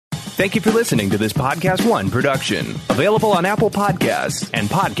Thank you for listening to this Podcast One production. Available on Apple Podcasts and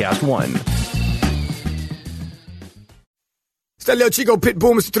Podcast One. It's that little Chico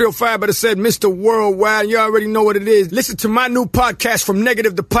Pitbull, Mr. 305, but it said Mr. Worldwide. You already know what it is. Listen to my new podcast, From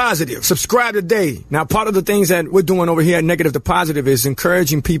Negative to Positive. Subscribe today. Now, part of the things that we're doing over here at Negative to Positive is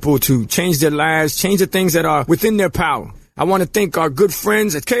encouraging people to change their lives, change the things that are within their power. I want to thank our good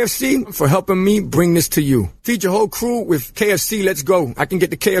friends at KFC for helping me bring this to you. Feed your whole crew with KFC. Let's go. I can get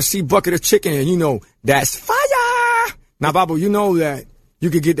the KFC bucket of chicken, and you know, that's fire. Now, Babu, you know that you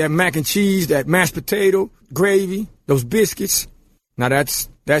could get that mac and cheese, that mashed potato, gravy, those biscuits. Now, that's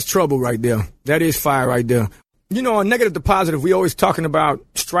trouble right there. That is fire right there. You know, on Negative to Positive, we always talking about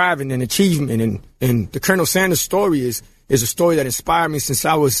striving and achievement, and the Colonel Sanders story is a story that inspired me since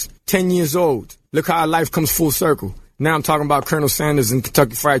I was 10 years old. Look how life comes full circle. Now I'm talking about Colonel Sanders and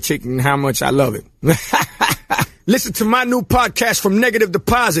Kentucky Fried Chicken and how much I love it. Listen to my new podcast, From Negative to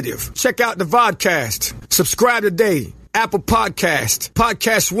Positive. Check out the vodcast. Subscribe today. Apple Podcast,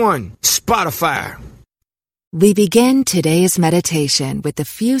 Podcast One, Spotify. We begin today's meditation with a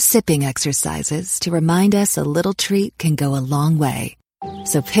few sipping exercises to remind us a little treat can go a long way.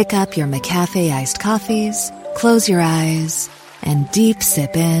 So pick up your McCafe iced coffees, close your eyes, and deep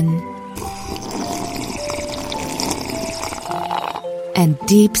sip in. And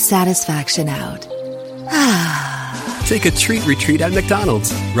deep satisfaction out. Take a treat retreat at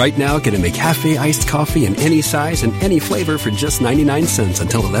McDonald's. Right now, get a McCafe iced coffee in any size and any flavor for just 99 cents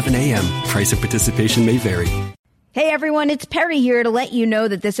until 11 a.m. Price of participation may vary. Hey everyone, it's Perry here to let you know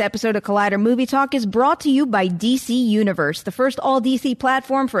that this episode of Collider Movie Talk is brought to you by DC Universe, the first all-DC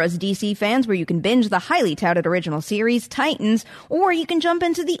platform for us DC fans where you can binge the highly touted original series, Titans, or you can jump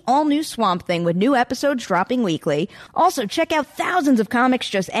into the all-new Swamp Thing with new episodes dropping weekly. Also, check out thousands of comics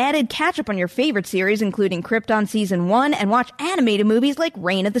just added, catch up on your favorite series, including Krypton Season 1, and watch animated movies like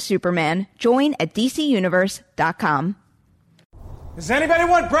Reign of the Superman. Join at DCUniverse.com. Does anybody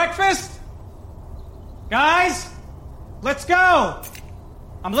want breakfast? Guys? Let's go!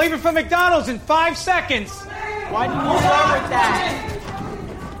 I'm leaving for McDonald's in 5 seconds. Why didn't you start with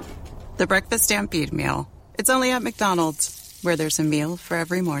that? The Breakfast Stampede Meal. It's only at McDonald's, where there's a meal for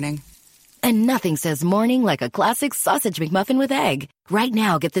every morning. And nothing says morning like a classic sausage McMuffin with egg. Right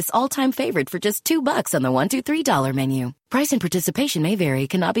now, get this all-time favorite for just $2 on the $1, $2, $3 menu. Price and participation may vary.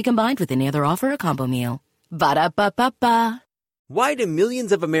 Cannot be combined with any other offer or combo meal. Ba-da-ba-ba-ba. Why do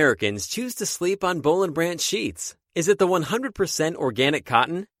millions of Americans choose to sleep on Boll & Branch sheets? Is it the 100% organic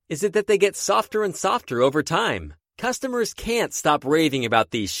cotton? Is it that they get softer and softer over time? Customers can't stop raving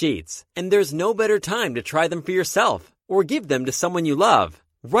about these sheets, and there's no better time to try them for yourself or give them to someone you love.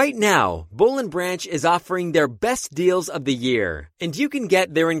 Right now, Boll & Branch is offering their best deals of the year, and you can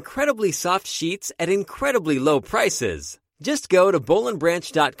get their incredibly soft sheets at incredibly low prices. Just go to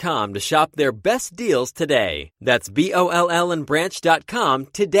bollandbranch.com to shop their best deals today. That's BOLL and branch.com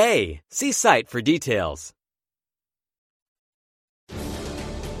today. See site for details.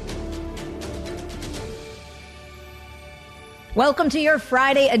 Welcome to your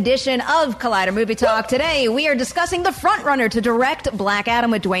Friday edition of Collider Movie Talk. Today, we are discussing the frontrunner to direct Black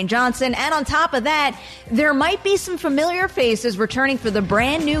Adam with Dwayne Johnson. And on top of that, there might be some familiar faces returning for the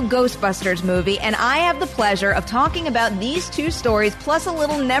brand new Ghostbusters movie. And I have the pleasure of talking about these two stories, plus a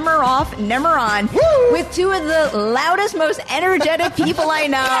little Nemmer off, Nemmer on, with two of the loudest, most energetic people I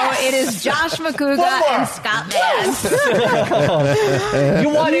know. Yes! It is Josh McCouga and Scott Mann. You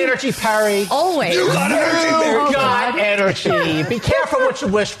want energy, Perry? Always. You got energy, Perry. Oh, got energy. Be careful what you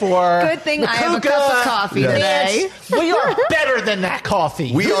wish for. Good thing I have a cup of coffee today. We are better than that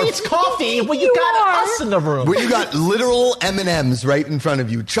coffee. Who needs coffee when you got us in the room? Well, you got literal M&Ms right in front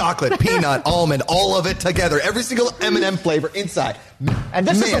of you. Chocolate, peanut, almond, all of it together. Every single M&M flavor inside. And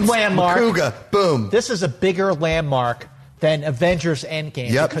this is a landmark. McCouga, boom. This is a bigger landmark than Avengers Endgame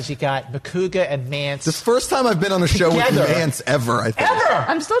because you got McCouga and Mance. This first time I've been on a show with Mance ever, I think.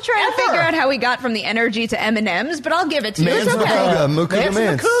 I'm still trying to figure out how we got from the energy to M&Ms, but I'll give it to you. Mance, it's okay. McCouga,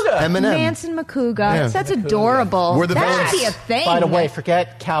 Mance. M&M. Mance and McCouga. Yeah. That's adorable. We're the that should be a thing. By the way,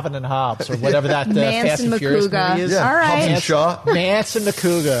 forget Calvin and Hobbes or whatever that Fast and Furious movie is. Yeah. All right. Hobbs and Shaw. Mance and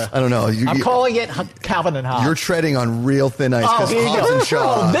McCouga. I don't know. I'm calling it Calvin and Hobbes. You're treading on real thin ice because Hobbs and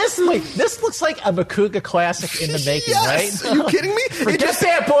Shaw. This looks like a McCouga classic in the making, right? Are you kidding me? Forget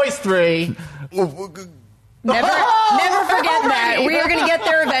Bad Boys 3. Never forget will get that. We are going to get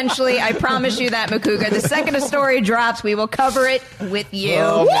there eventually. I promise you that, Makuga. The second a story drops, we will cover it with you.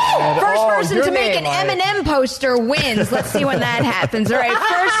 First person to make an Eminem poster wins. Let's see when that happens. All right,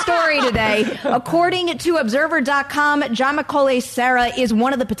 first story today. According to Observer.com, Jamakole Sarah is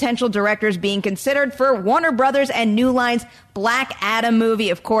one of the potential directors being considered for Warner Brothers and New Line's Black Adam movie,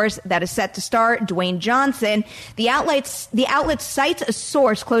 of course, that is set to star Dwayne Johnson. The outlet cites a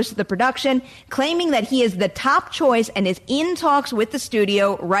source close to the production, claiming that he is the top choice and is in talks with the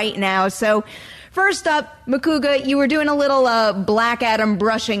studio right now. So, first up, Makuga, you were doing a little Black Adam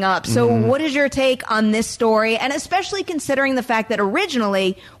brushing up. So what is your take on this story? And especially considering the fact that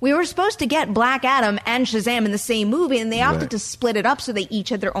originally we were supposed to get Black Adam and Shazam in the same movie, and they opted to split it up so they each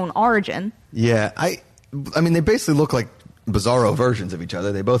had their own origin. Yeah, I mean, they basically look like bizarro versions of each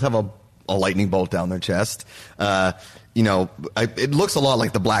other. They both have a lightning bolt down their chest. It looks a lot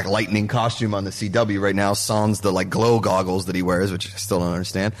like the Black Lightning costume on the CW right now, sans the like glow goggles that he wears, which I still don't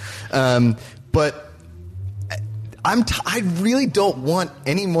understand. But I really don't want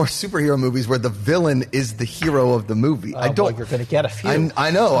any more superhero movies where the villain is the hero of the movie. I don't. Well, you're going to get a few. I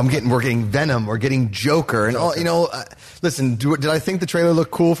know. We're getting Venom. We're getting Joker, and all. Listen, did I think the trailer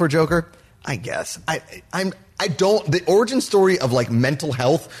looked cool for Joker? I guess. I don't. The origin story of like mental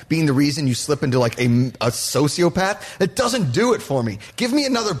health being the reason you slip into like a sociopath, it doesn't do it for me. Give me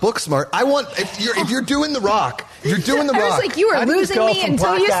another Booksmart. I want if you're doing The Rock, you're doing The Rock. I was like, you were losing me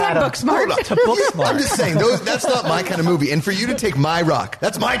until you said Booksmart. To Booksmart. I'm just saying that's not my kind of movie. And for you to take my Rock,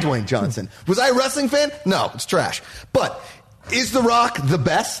 that's my Dwayne Johnson. Was I a wrestling fan? No, it's trash. But is The Rock the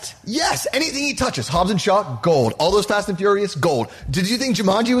best? Yes. Anything he touches, Hobbs and Shaw, gold. All those Fast and Furious, gold. Did you think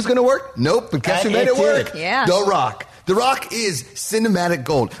Jumanji was going to work? Nope. But guess who made it work? Yeah. The Rock. The Rock is cinematic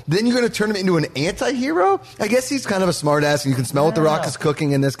gold. Then you're going to turn him into an anti-hero? I guess he's kind of a smartass, and you can smell what The Rock is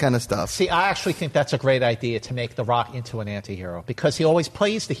cooking and this kind of stuff. See, I actually think that's a great idea to make The Rock into an anti-hero because he always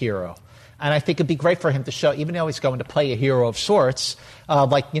plays the hero. And I think it'd be great for him to show, even though he's going to play a hero of sorts,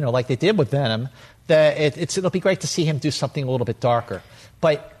 like they did with Venom, it'll be great to see him do something a little bit darker.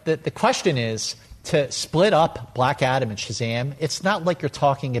 But the question is, to split up Black Adam and Shazam, it's not like you're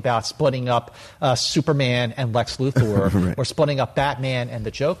talking about splitting up Superman and Lex Luthor right. or splitting up Batman and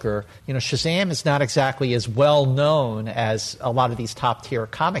the Joker. Shazam is not exactly as well known as a lot of these top tier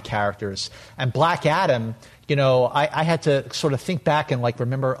comic characters. And Black Adam, I had to sort of think back and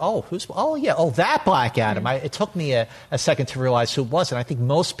remember, that Black Adam. It took me a second to realize who it was. And I think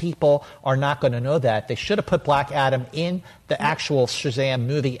most people are not going to know that. They should have put Black Adam in the actual Shazam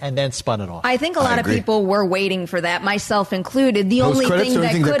movie and then spun it off. I think a lot of people were waiting for that, myself included. The only thing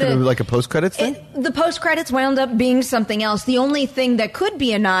that could have like a post-credits thing? The post-credits wound up being something else. The only thing that could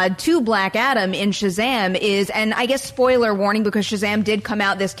be a nod to Black Adam in Shazam is, and I guess spoiler warning because Shazam did come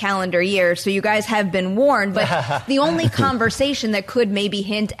out this calendar year, so you guys have been warned, but the only conversation that could maybe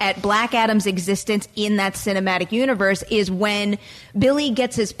hint at Black Adam's existence in that cinematic universe is when Billy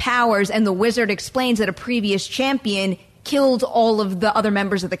gets his powers and the wizard explains that a previous champion killed all of the other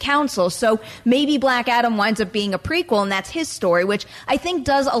members of the council. So maybe Black Adam winds up being a prequel, and that's his story, which I think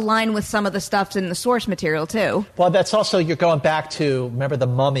does align with some of the stuff in the source material, too. Well, that's also, you're going back to, remember The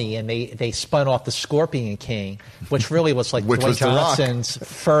Mummy, and they spun off The Scorpion King, which really was Dwayne Johnson's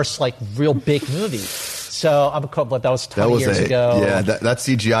first, real big movie. So that was 20 years ago. Yeah, that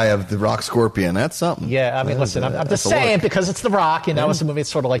CGI of the Rock Scorpion, that's something. Yeah, I mean, listen, I'm just saying because it's the Rock, and that was the movie that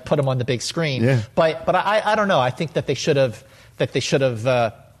sort of put him on the big screen. Yeah. But I don't know. I think that they should have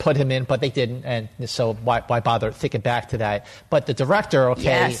put him in, but they didn't, and so why bother thinking back to that? But the director,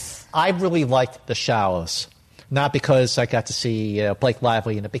 yes. I really liked The Shallows. Not because I got to see Blake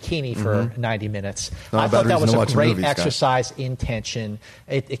Lively in a bikini for 90 minutes. I thought that was a great exercise in tension.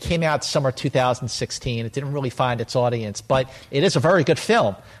 It came out summer 2016. It didn't really find its audience, but it is a very good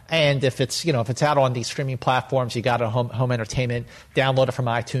film. And if it's out on these streaming platforms, you got it on home entertainment, download it from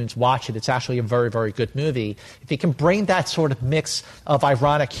iTunes, watch it. It's actually a very, very good movie. If you can bring that sort of mix of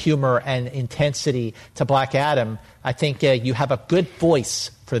ironic humor and intensity to Black Adam, I think you have a good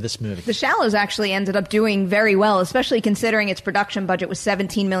voice for this movie. The Shallows actually ended up doing very well, especially considering its production budget was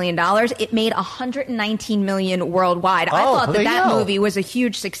 $17 million. It made $119 million worldwide. I thought that movie was a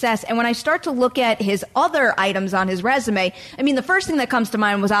huge success. And when I start to look at his other items on his resume, I mean, the first thing that comes to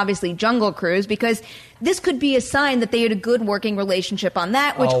mind was obviously Jungle Cruise, because this could be a sign that they had a good working relationship on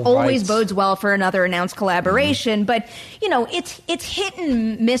that, which always bodes well for another announced collaboration. But, it's hit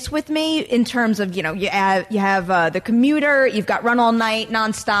and miss with me in terms of, you have The Commuter, you've got Run All Night,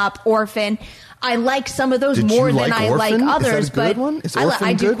 Nonstop, Orphan. I like some of those more than I like others, but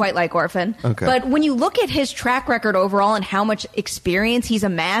I do quite like Orphan. Okay. But when you look at his track record overall and how much experience he's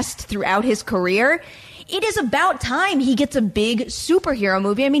amassed throughout his career, it is about time he gets a big superhero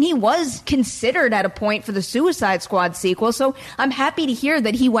movie. I mean, he was considered at a point for the Suicide Squad sequel, so I'm happy to hear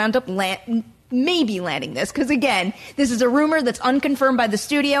that he wound up maybe landing this, because again, this is a rumor that's unconfirmed by the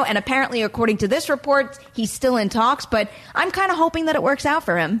studio, and apparently, according to this report, he's still in talks, but I'm kind of hoping that it works out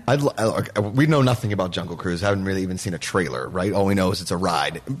for him. We know nothing about Jungle Cruise. Haven't really even seen a trailer, right? All we know is it's a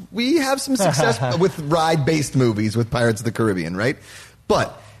ride. We have some success with ride-based movies with Pirates of the Caribbean, right?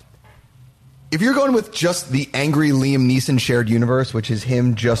 But if you're going with just the angry Liam Neeson shared universe, which is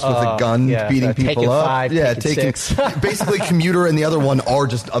him just with a gun beating people up, taking basically Commuter and the other one are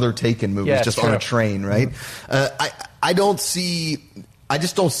just other Taken movies, just on a train, right? I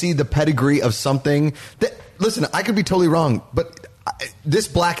just don't see the pedigree of something that. Listen, I could be totally wrong, but this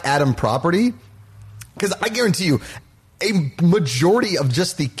Black Adam property, because I guarantee you, a majority of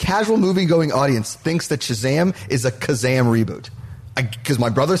just the casual movie-going audience thinks that Shazam is a Kazam reboot. Because my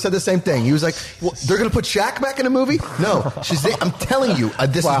brother said the same thing. He was like, well, they're going to put Shaq back in a movie? No. I'm telling you,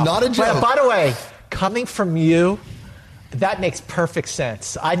 this is not a joke. By the way, coming from you, that makes perfect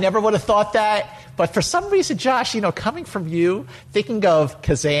sense. I never would have thought that. But for some reason, Josh, coming from you, thinking of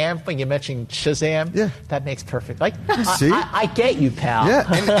Kazam when you mentioned Shazam, that makes perfect. See? I get you, pal. Yeah,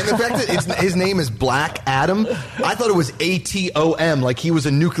 and the fact that his name is Black Adam, I thought it was ATOM, like he was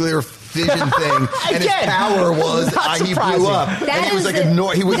a nuclear fission thing, and his power was he blew up. That is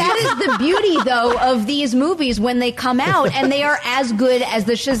the beauty, though, of these movies when they come out, and they are as good as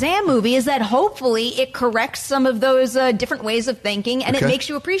the Shazam movie, is that hopefully it corrects some of those different ways of thinking, and it makes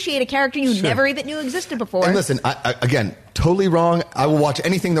you appreciate a character you never even knew existed before. And listen, again, totally wrong. I will watch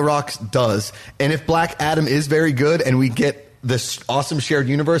anything The Rock does, and if Black Adam is very good, and we get this awesome shared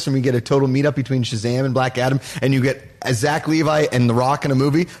universe, and we get a total meetup between Shazam and Black Adam, and you get Zach Levi and The Rock in a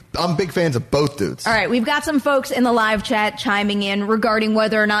movie, I'm big fans of both dudes. All right, we've got some folks in the live chat chiming in regarding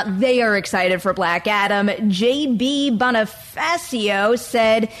whether or not they are excited for Black Adam. JB Bonifacio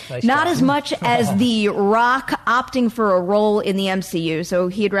said not as much as The Rock opting for a role in the MCU, so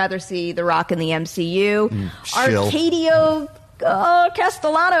he'd rather see The Rock in the MCU. Arcadio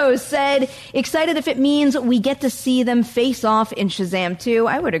Castellanos said, excited if it means we get to see them face off in Shazam 2.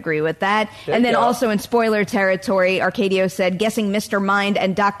 I would agree with that. And then also in spoiler territory, Arcadio said, guessing Mr. Mind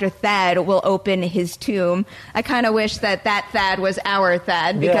and Dr. Thad will open his tomb. I kind of wish that Thad was our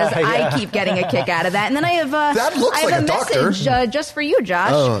Thad, because I keep getting a kick out of that. And then I have a message just for you,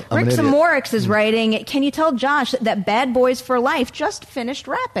 Josh. Rick Samorix is writing, can you tell Josh that Bad Boys for Life just finished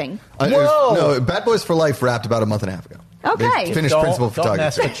wrapping? No, Bad Boys for Life wrapped about a month and a half ago. Okay. They finished Principal Photography. Don't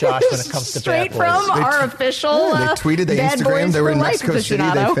mess with Josh when it comes to Straight Bad Boys. from our official they tweeted, they Bad Instagrammed, Boys they were in for Mexico Life City,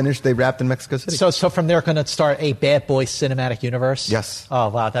 aficionado. they wrapped in Mexico City. So from there, going to start a Bad Boys cinematic universe? Yes. Oh,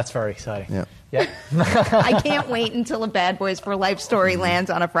 wow, that's very exciting. Yeah. I can't wait until a Bad Boys for Life story lands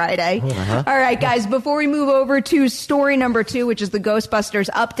on a Friday. All right, guys, before we move over to story number 2, which is the Ghostbusters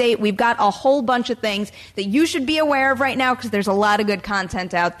update, we've got a whole bunch of things that you should be aware of right now, because there's a lot of good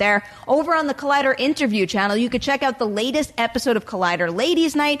content out there. Over on the Collider interview channel, you could check out the latest episode of Collider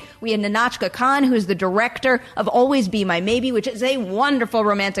Ladies Night. We had Nahnatchka Khan, who is the director of Always Be My Maybe, which is a wonderful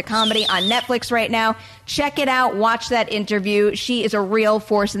romantic comedy on Netflix right now. Check it out. Watch that interview. She is a real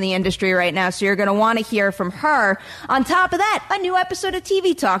force in the industry right now, so you're going to want to hear from her. On top of that, a new episode of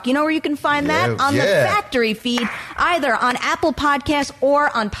TV Talk. You know where you can find that? On the Factory feed, either on Apple Podcasts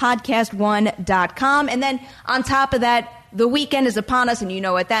or on podcast1.com. And then on top of that, the weekend is upon us, and you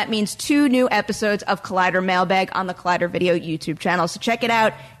know what that means. 2 new episodes of Collider Mailbag on the Collider Video YouTube channel. So check it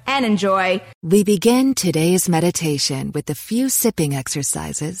out and enjoy. We begin today's meditation with a few sipping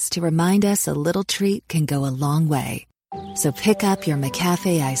exercises to remind us a little treat can go a long way. So pick up your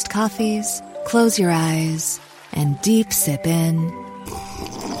McCafe iced coffees, close your eyes, and deep sip in.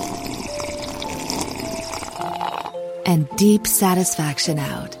 And deep satisfaction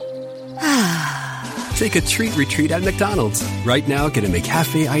out. Take a treat retreat at McDonald's. Right now, get a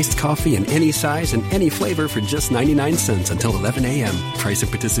McCafe iced coffee in any size and any flavor for just 99 cents until 11 a.m. Price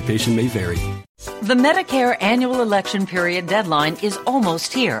and participation may vary. The Medicare annual election period deadline is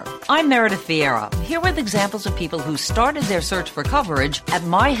almost here. I'm Meredith Vieira, here with examples of people who started their search for coverage at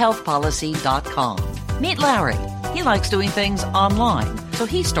myhealthpolicy.com. Meet Larry. He likes doing things online, so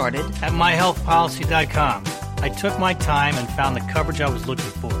he started at myhealthpolicy.com. I took my time and found the coverage I was looking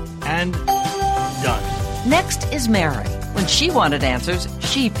for. And done. Next is Mary. When she wanted answers,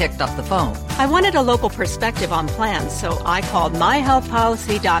 she picked up the phone. I wanted a local perspective on plans, so I called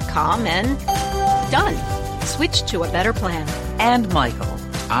myhealthpolicy.com and done. Switched to a better plan. And Michael.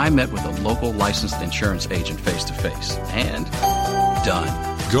 I met with a local licensed insurance agent face-to-face and done.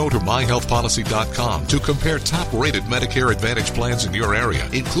 Go to myhealthpolicy.com to compare top-rated Medicare Advantage plans in your area,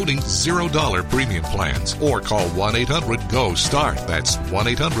 including $0 premium plans, or call 1-800-GO-START. That's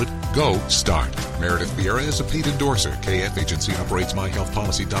 1-800-GO-START. Meredith Vieira is a paid endorser. KF Agency operates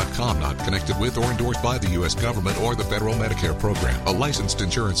myhealthpolicy.com, not connected with or endorsed by the U.S. government or the federal Medicare program. A licensed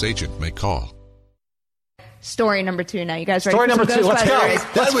insurance agent may call. Story number 2 now. You guys ready? Story number 2. Let's go.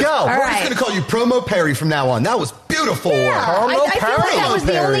 Let's go. We're just going to call you Promo Perry from now on. That was beautiful. Yeah, I feel like that was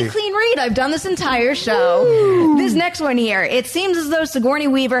the only clean read I've done this entire show. Ooh. This next one here. It seems as though Sigourney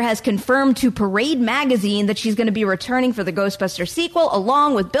Weaver has confirmed to Parade magazine that she's going to be returning for the Ghostbusters sequel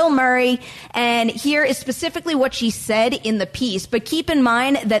along with Bill Murray. And here is specifically what she said in the piece. But keep in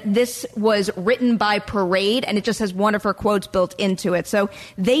mind that this was written by Parade and it just has one of her quotes built into it. So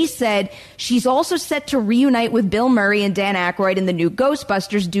they said she's also set to reunite with Bill Murray and Dan Aykroyd in the new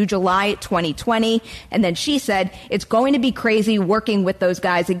Ghostbusters due July 2020. And then she said, it's going to be crazy working with those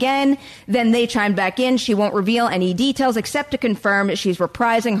guys again. Then they chimed back in. She won't reveal any details except to confirm she's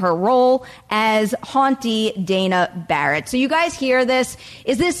reprising her role as Haunty Dana Barrett. So you guys hear this.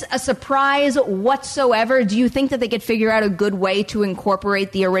 Is this a surprise whatsoever? Do you think that they could figure out a good way to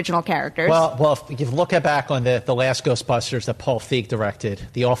incorporate the original characters? Well, if you look back on the last Ghostbusters that Paul Feig directed,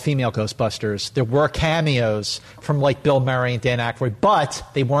 the all-female Ghostbusters, there were cameos from like Bill Murray and Dan Aykroyd, but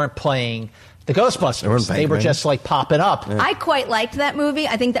they weren't playing the Ghostbusters. They were just like popping up. Yeah. I quite liked that movie.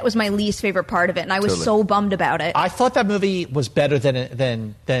 I think that was my least favorite part of it, and I was so bummed about it. I thought that movie was better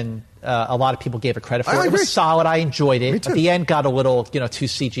than a lot of people gave it credit for. It was solid. I enjoyed it. At the end, got a little too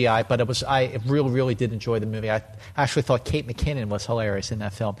CGI, but I really did enjoy the movie. I actually thought Kate McKinnon was hilarious in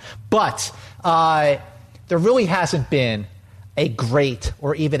that film. But there really hasn't been a great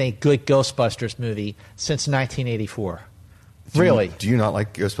or even a good Ghostbusters movie since 1984. Really? Do you not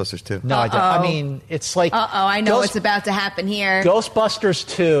like Ghostbusters 2? No, I don't. I mean, it's like... I know what's about to happen here. Ghostbusters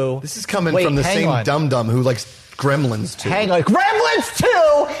 2... This is coming from the same dum-dum who likes Gremlins 2. Hang on. Gremlins 2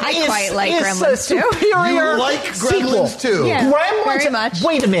 I quite like Gremlins 2. Superior You like Gremlins 2? Yeah, Gremlins, very much.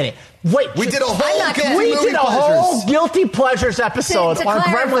 Wait a minute. Wait, we did a whole Guilty Pleasures episode to on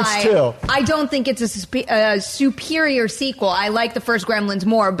clarify, Gremlins 2. I don't think it's a superior sequel. I like the first Gremlins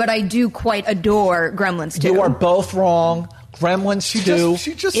more, but I do quite adore Gremlins 2. You are both wrong. Gremlins 2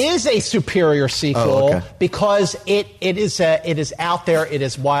 is a superior sequel because it is out there, it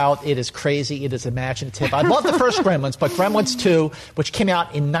is wild, it is crazy, it is imaginative. I love the first Gremlins, but Gremlins 2, which came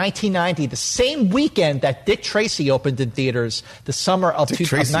out in 1990, the same weekend that Dick Tracy opened in theaters, the summer of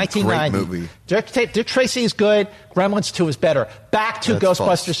 1990. Great movie. Dick Tracy is good. Gremlins 2 is better. Back to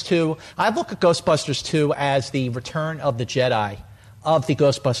Ghostbusters 2. I look at Ghostbusters 2 as the return of the Jedi of the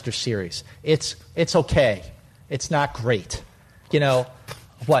Ghostbusters series. It's okay. It's not great. You know,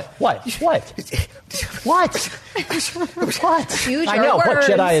 what? What? Use I know. words. What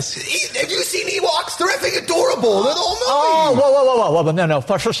Jedi is... Have you seen Ewoks? They're effing adorable. They're all Oh, whoa. No.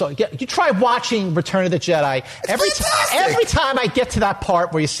 First of all, you try watching Return of the Jedi. Every time I get to that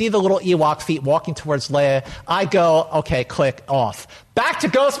part where you see the little Ewok feet walking towards Leia, I go, okay, click, off. Back to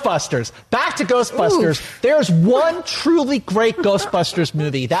Ghostbusters. Ooh. There's one truly great Ghostbusters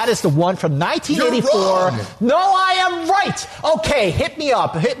movie. That is the one from 1984. No, I am right. Okay, hit me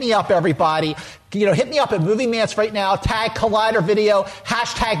up, everybody. Hit me up at Movie Mance right now. Tag Collider Video,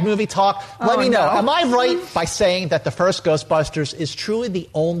 #Movie Talk. Let me know. Am I right by saying that the first Ghostbusters is truly the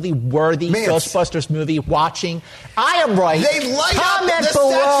only worthy Ghostbusters movie watching? I am right. They light Comment up the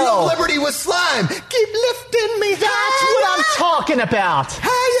below. Statue of Liberty with slime. Keep lifting me. That's what I'm talking about.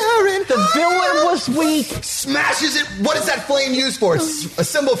 Higher and the villain was weak. Smashes it. What is that flame used for? It's a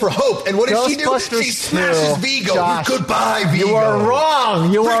symbol for hope. And what does she do? She smashes Vigo. Josh, goodbye, Vigo. You are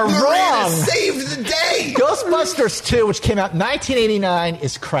wrong. You are wrong. Saved the day. Ghostbusters 2, which came out in 1989,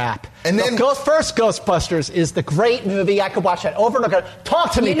 is crap. And then the first Ghostbusters is the great movie. I could watch that over and over.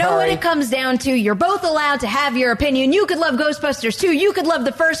 Talk to me, You know Perry. what it comes down to? You're both allowed to have your opinion. You could love Ghostbusters 2. You could love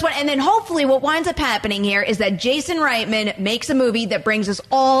the first one. And then hopefully what winds up happening here is that Jason Reitman makes a movie that brings us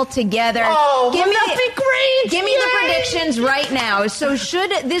all together. Oh, wouldn't that be great? Give me the predictions right now. So should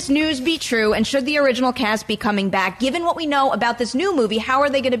this news be true and should the original cast be coming back, given what we know about this new movie, how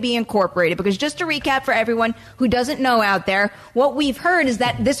are they going to be incorporated? Because just to recap for everyone who doesn't know out there, what we've heard is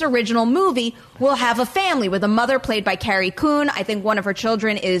that this original movie will have a family with a mother played by Carrie Coon. I think one of her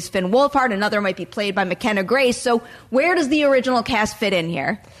children is Finn Wolfhard. Another might be played by McKenna Grace. So where does the original cast fit in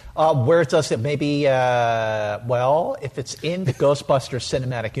here? Where does it maybe, if it's in the Ghostbusters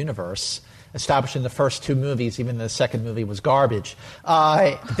cinematic universe, established in the first two movies, even the second movie was garbage,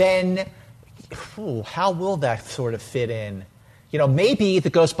 then how will that sort of fit in? Maybe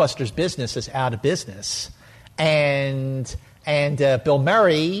the Ghostbusters business is out of business, and and Bill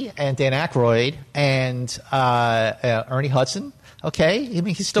Murray and Dan Aykroyd and Ernie Hudson. Okay, I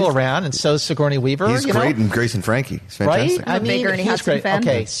mean he's still around, and so is Sigourney Weaver. He's great in Grace and Frankie. He's fantastic. Right? I'm a big Ernie Hudson great. fan.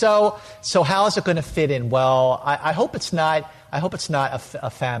 Okay, so how is it going to fit in? Well, I hope it's not. I hope it's not a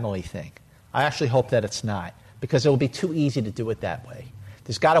family thing. I actually hope that it's not, because it will be too easy to do it that way.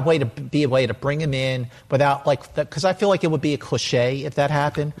 There's got to be a way to bring him in without because I feel like it would be a cliche if that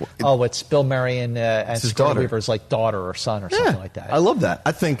happened. It's Bill Murray and Sigourney Weaver's daughter or son or something like that. I love that.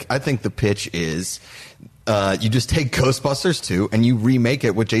 I think the pitch is. You just take Ghostbusters 2 and you remake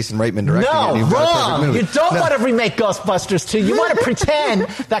it with Jason Reitman directing it. No, and you've got a wrong. perfect movie. You don't want to remake Ghostbusters 2. You want to pretend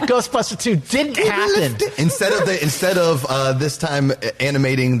that Ghostbusters 2 didn't happen. Instead of this time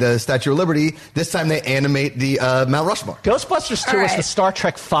animating the Statue of Liberty, this time they animate the Mount Rushmore. Ghostbusters 2 is the Star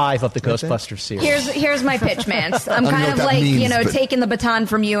Trek 5 of the Ghostbusters series. Here's my pitch, Mance. I'm kind of taking the baton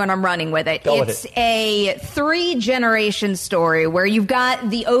from you and I'm running with it. It's a 3-generation story where you've got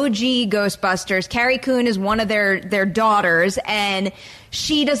the OG Ghostbusters. Carrie Coon is one of their daughters, and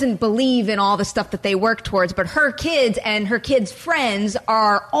she doesn't believe in all the stuff that they work towards, but her kids and her kids' friends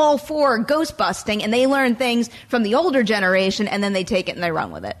are all for ghost busting, and they learn things from the older generation, and then they take it and they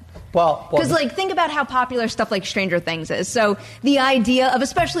run with it. Well, because think about how popular stuff like Stranger Things is. So the idea of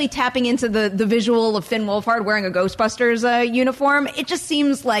especially tapping into the visual of Finn Wolfhard wearing a Ghostbusters uniform, it just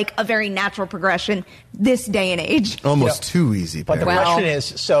seems like a very natural progression this day and age. Almost too easy. But the question is,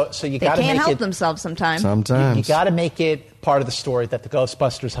 so you got to make it. They can't help themselves sometimes. Sometimes you got to make it part of the story that the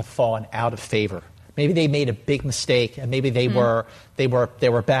Ghostbusters have fallen out of favor. Maybe they made a big mistake, and maybe they were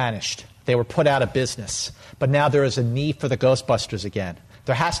banished. They were put out of business. But now there is a need for the Ghostbusters again.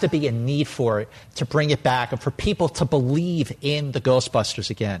 There has to be a need for it to bring it back and for people to believe in the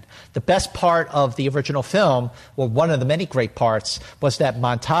Ghostbusters again. The best part of the original film, or one of the many great parts, was that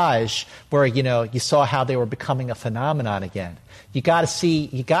montage where you saw how they were becoming a phenomenon again. You got to see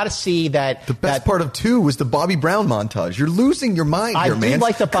that. The best part of 2 was the Bobby Brown montage. You're losing your mind here, man. I do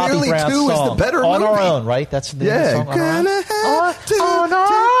like the Bobby Clearly Brown 2 song. is the better On movie. Our Own, right? That's the song. On Our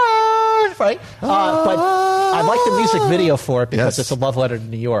Own, right? But I like the music video for it because it's a love letter to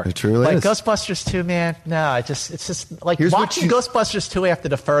New York. It truly is. Ghostbusters 2, man. No, it's just like watching Ghostbusters 2 after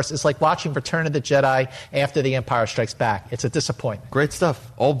the first is like watching Return of the Jedi after The Empire Strikes Back. It's a disappointment. Great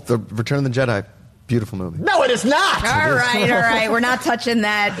stuff. All the Return of the Jedi. Beautiful movie. No, it is not. All right. We're not touching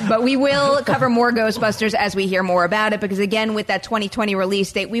that. But we will cover more Ghostbusters as we hear more about it, because, again, with that 2020 release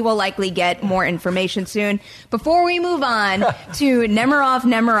date, we will likely get more information soon. Before we move on to Nemiroff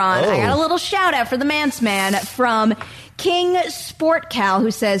Nemeron, I got a little shout-out for the Mance Man from King Sportcal,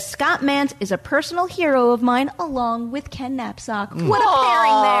 who says, Scott Mance is a personal hero of mine, along with Ken Knapsack. What a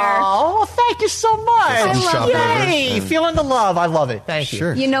pairing there. Oh, thank you so much. I love Yay, feeling the love. I love it. Thank you.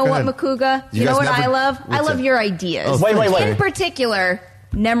 Sure. You know what, Makuga? You know what I love? I love your ideas. Oh, wait. In particular,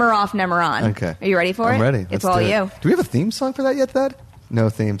 Nemiroff Nemeron. Okay. Are you ready for it? I'm ready. It's all you. Do we have a theme song for that yet, Thad? No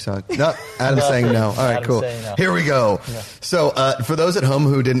theme song. No, Adam's saying no. All right, cool. No. Here we go. No. So for those at home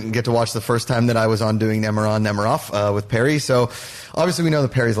who didn't get to watch the first time that I was on doing Nemiroff with Perry, so obviously we know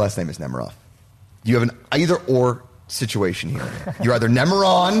that Perry's last name is Nemiroff. You have an either-or situation here. You're either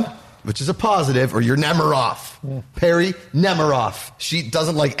Nemeron, which is a positive, or you're Nemiroff. Perry Nemiroff. She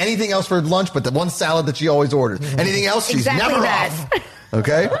doesn't like anything else for lunch but the one salad that she always orders. Anything else, she's exactly Nemiroff. That.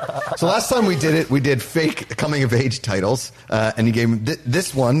 Okay? So last time we did it, we did fake coming-of-age titles. And you gave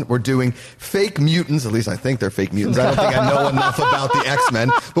this one, we're doing fake mutants. At least I think they're fake mutants. I don't think I know enough about the X-Men.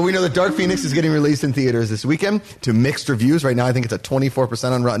 But we know that Dark Phoenix is getting released in theaters this weekend to mixed reviews. Right now, I think it's at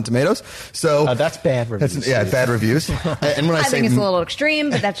 24% on Rotten Tomatoes. So that's bad reviews. Bad reviews. And when I say think it's a little extreme,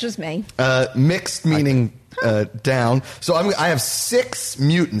 but that's just me. Mixed meaning down. So I have 6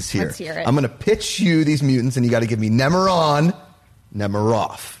 mutants here. Let's hear it. I'm going to pitch you these mutants, and you got to give me Nemeron,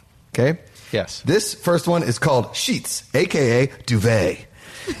 Nemiroff. Okay? Yes. This first one is called Sheets, a.k.a. Duvet.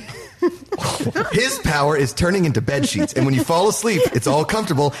 His power is turning into bed sheets, and when you fall asleep, it's all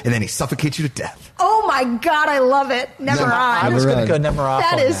comfortable, and then he suffocates you to death. Oh my God, I love it. Nemeron. I was going to go Nemiroff.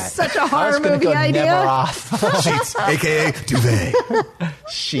 That is such a horror movie idea. Nemiroff. Sheets, a.k.a. Duvet.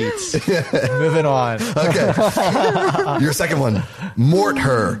 Sheets. Moving on. Okay. Your second one,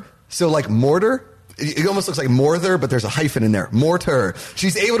 Mortar. So like mortar? It almost looks like Morther, but there's a hyphen in there. Mortar.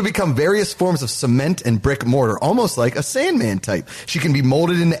 She's able to become various forms of cement and brick mortar, almost like a Sandman type. She can be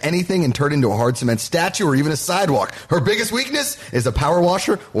molded into anything and turned into a hard cement statue or even a sidewalk. Her biggest weakness is a power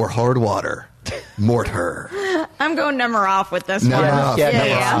washer or hard water. Mortar. I'm going Nemiroff with this one. Nemiroff.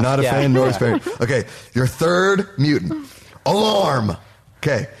 Yeah. Not a fan, nor a fan. Okay, your third mutant. Alarm.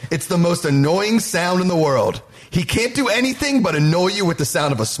 Okay. It's the most annoying sound in the world. He can't do anything but annoy you with the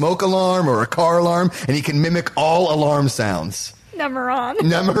sound of a smoke alarm or a car alarm, and he can mimic all alarm sounds. Nemeron.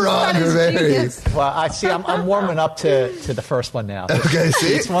 Nemeron, you're very. Well, I see. I'm warming up to the first one now. Okay,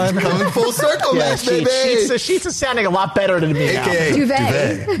 see, Sheets one. coming full circle, Yeah, Max, baby. Sheets is sounding a lot better than me now.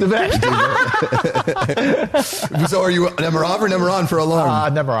 AKA Duvet. So are you Nemerov or Nemeron for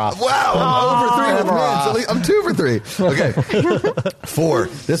alarm? Nemerov. Wow, I'm over 3. I'm 2 for 3. Okay. 4.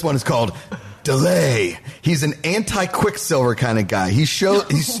 This one is called Delay. He's an anti-Quicksilver kind of guy. He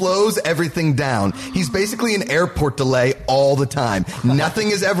slows everything down. He's basically an airport delay all the time. Nothing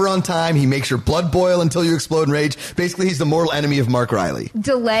is ever on time. He makes your blood boil until you explode in rage. Basically, he's the mortal enemy of Mark Riley.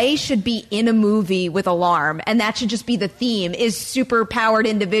 Delay should be in a movie with Alarm, and that should just be the theme, is super-powered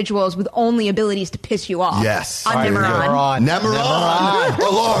individuals with only abilities to piss you off. Yes. On Nemeron. Nemeron.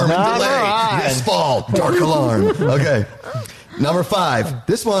 Alarm and delay. Yes, fall. Dark alarm. Okay. Number 5.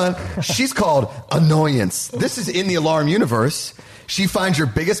 This one, she's called Annoyance. This is in the Alarm universe. She finds your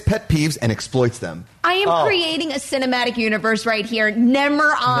biggest pet peeves and exploits them. I am creating a cinematic universe right here.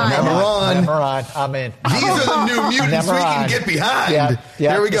 Nemeron. Nemeron. I'm in. These are the new mutants we can get behind. Yeah,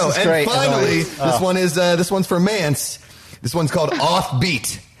 There we go. And great. finally, this one's for Mance. This one's called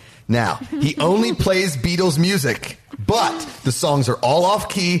Offbeat. Now, he only plays Beatles music, but the songs are all off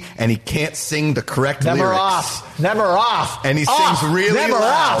key, and he can't sing the correct lyrics. Never off. And he sings really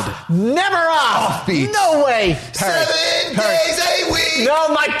loud. Never off. Offbeat. No way. 7 days a week.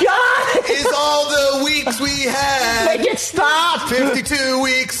 Oh my God. Is all the weeks we had. Make it stop. 52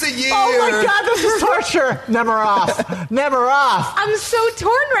 weeks a year. Oh my God, this is torture. Never off. Never off. I'm so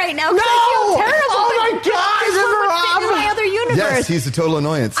torn right now because No. I feel terrible. Oh my God, This one would fit in my other universe. Yes, he's a total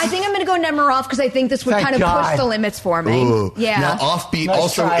annoyance. I think I'm going to go Nemeroff because I think this would kind of push the limits for me. Ooh. Yeah. Now, Offbeat Nice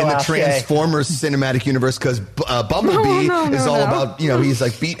also try, in the Lafayette. Transformers cinematic universe because Bumblebee is all about, he's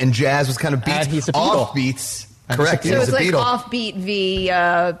like beat and jazz was kind of beats. And he's a Beatle. Offbeats. And Correct. he's So He's it's a like Beatle. Offbeat v.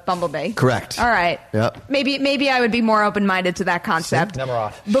 Bumblebee. Correct. All right. Yep. Maybe I would be more open-minded to that concept. Never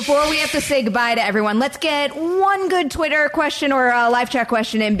off. Before we have to say goodbye to everyone, let's get one good Twitter question or a live chat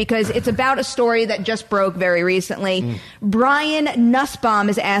question in because it's about a story that just broke very recently. Brian Nussbaum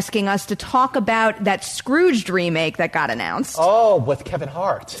is asking us to talk about that Scrooged remake that got announced. Oh, with Kevin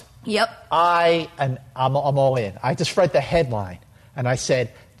Hart. Yep. I'm all in. I just read the headline and I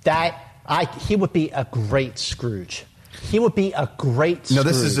said he would be a great Scrooge. He would be a great Scrooge. No,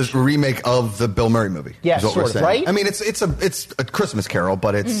 this is a remake of the Bill Murray movie. Yeah, is what we're sort of, saying. right? I mean, it's a Christmas Carol,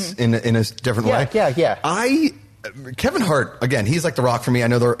 but it's in a different way. Yeah. Kevin Hart, again, he's like The Rock for me. I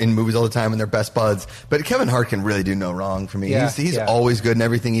know they're in movies all the time and they're best buds, but Kevin Hart can really do no wrong for me. Yeah, he's always good in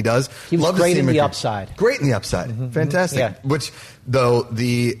everything he does. He was Love to great see in him The Upside. Great in The Upside. Fantastic. Yeah. Which, though,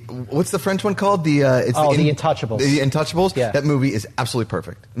 what's the French one called? The Intouchables. The Intouchables. Yeah. That movie is absolutely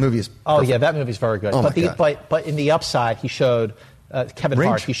perfect. The movie is perfect. Oh yeah, that movie's very good. Oh, but my God. but in The Upside, he showed Kevin Range.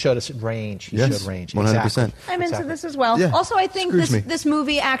 Hart. He showed us range. He Yes, showed range. 100%. Exactly. I'm into this as well. Yeah. Also, I think Scrooge me. this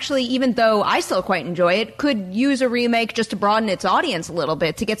movie actually, even though I still quite enjoy it, could use a remake just to broaden its audience a little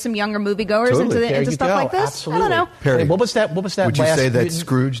bit to get some younger moviegoers Totally. There into you stuff go. like this. Absolutely. I don't know. Perry, Wait, what was that? Would you last say that mutant?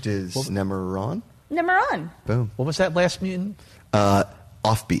 Scrooged is Nemeron? Nemeron. Boom. What was that last mutant?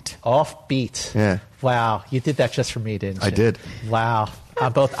 Offbeat. Offbeat. Yeah. Wow, you did that just for me, didn't you? I did. Wow.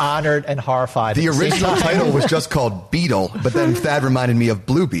 I'm both honored and horrified. The at same original time. title was just called Beetle, but then Thad reminded me of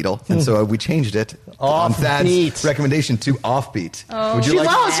Blue Beetle, and so we changed it on Thad's Offbeat. recommendation to Offbeat. Oh. Would you She like?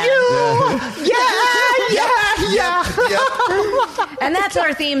 loves you. Yeah. And that's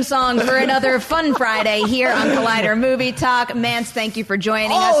our theme song for another fun Friday here on Collider Movie Talk. Mance, thank you for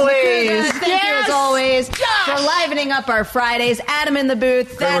joining us. Always. Nakuga, thank you as always for livening up our Fridays. Adam in the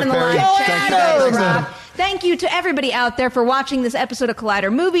booth, Thad in the Perry. live Thank chat, you, Guy Perry. Rock. Thank you to everybody out there for watching this episode of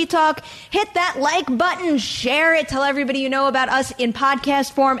Collider Movie Talk. Hit that like button, share it, tell everybody you know about us in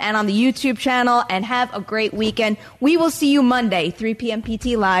podcast form and on the YouTube channel, and have a great weekend. We will see you Monday, 3 p.m.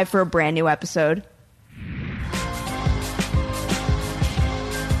 PT Live for a brand new episode.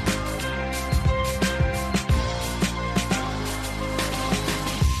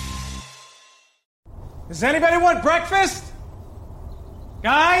 Does anybody want breakfast?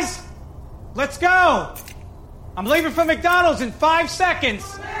 Guys, let's go. I'm leaving for McDonald's in 5 seconds.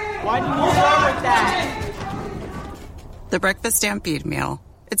 Why didn't you start with that? The Breakfast Stampede Meal.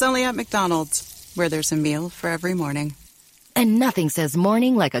 It's only at McDonald's, where there's a meal for every morning. And nothing says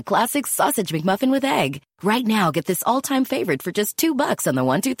morning like a classic sausage McMuffin with egg. Right now, get this all-time favorite for just $2 on the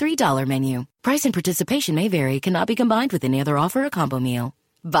 $1, $2, $3 menu. Price and participation may vary. Cannot be combined with any other offer or combo meal.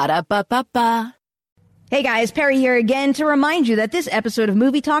 Ba-da-ba-ba-ba. Hey guys, Perry here again to remind you that this episode of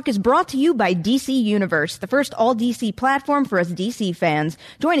Movie Talk is brought to you by DC Universe, the first all-DC platform for us DC fans.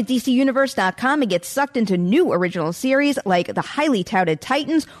 Join at DCUniverse.com and get sucked into new original series like the highly touted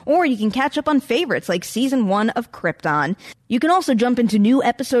Titans, or you can catch up on favorites like Season 1 of Krypton. You can also jump into new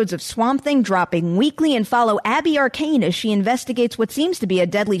episodes of Swamp Thing dropping weekly and follow Abby Arcane as she investigates what seems to be a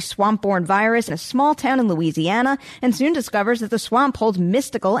deadly swamp-borne virus in a small town in Louisiana and soon discovers that the swamp holds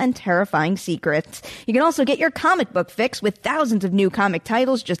mystical and terrifying secrets. You can also get your comic book fix with thousands of new comic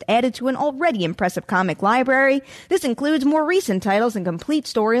titles just added to an already impressive comic library. This includes more recent titles and complete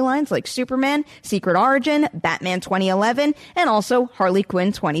storylines like Superman, Secret Origin, Batman 2011, and also Harley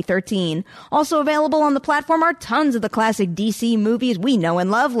Quinn 2013. Also available on the platform are tons of the classic DC movies we know and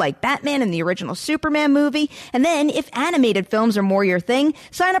love, like Batman and the original Superman movie. And then, if animated films are more your thing,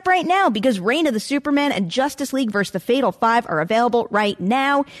 sign up right now because Reign of the Superman and Justice League vs. the Fatal Five are available right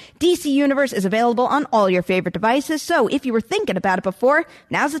now. DC Universe is available on all your favorite devices, so if you were thinking about it before,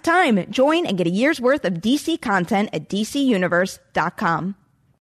 now's the time. Join and get a year's worth of DC content at DCUniverse.com.